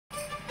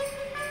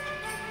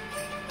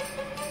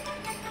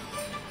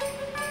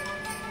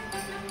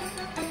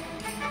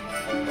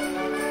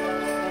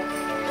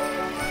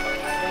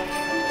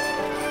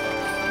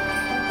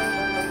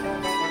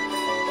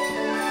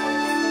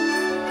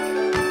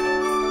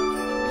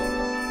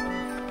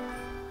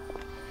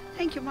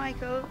Thank you,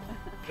 Michael.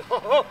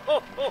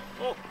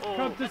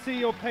 Come to see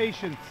your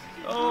patients.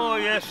 Oh,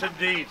 yes,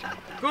 indeed.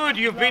 Good,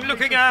 you've been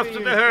looking after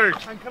the herd.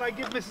 And can I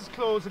give Mrs.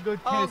 Claus a good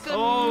kiss?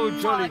 Oh,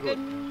 jolly good.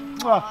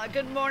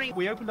 Good morning.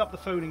 We opened up the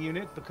phoning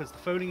unit because the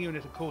phoning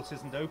unit, of course,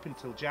 isn't open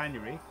till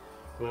January.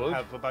 We'll Good.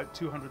 have about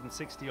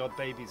 260 odd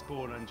babies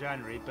born in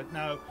January, but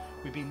now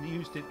we've been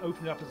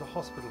opened up as a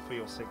hospital for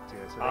your sick dear.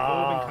 So they've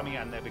all been coming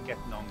in, they've been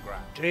getting on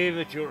grand.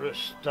 David, you're a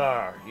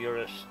star. You're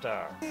a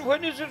star.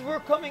 When is it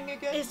we're coming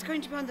again? It's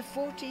going to be on the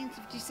 14th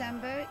of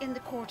December in the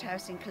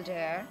courthouse in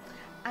Kildare,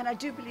 and I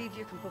do believe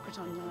you can book it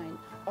online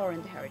or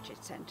in the Heritage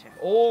Centre.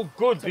 Oh,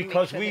 good, So make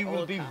because sure we they will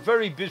all be come.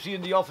 very busy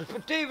in the office.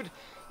 But David,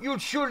 you'll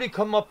surely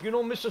come up. You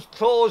know, Mrs.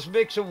 Claus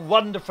makes a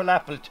wonderful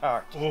apple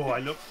tart. Oh, I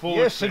look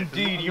forward Yes, to it.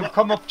 indeed. You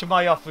come up to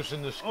my office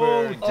in the square.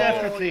 Oh, and-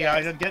 definitely.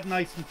 yes. I'll get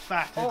nice and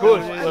fat. Oh, Good.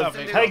 It's Well,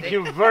 lovely. thank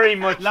you very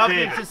much, Lovely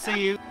David. to see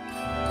you.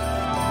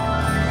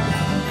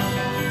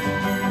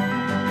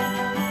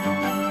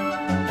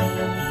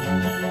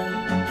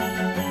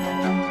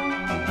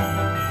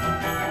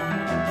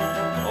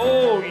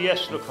 Oh,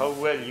 yes, look how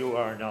well you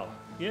are now.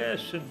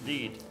 Yes,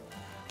 indeed.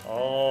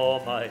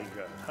 Oh, my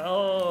God.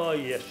 Oh,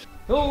 yes.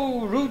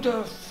 Oh,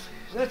 Rudolph,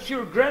 that's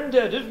your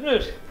granddad, isn't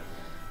it?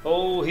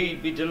 Oh,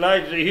 he'd be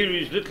delighted to hear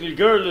his little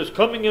girl is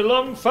coming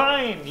along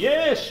fine.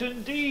 Yes,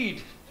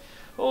 indeed.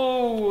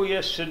 Oh,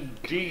 yes,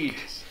 indeed.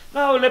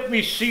 Now, let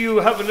me see you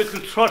have a little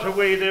trot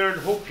away there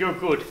and hope you're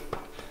good.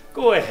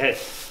 Go ahead.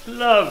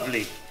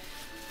 Lovely.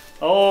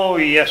 Oh,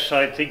 yes,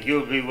 I think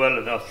you'll be well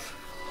enough.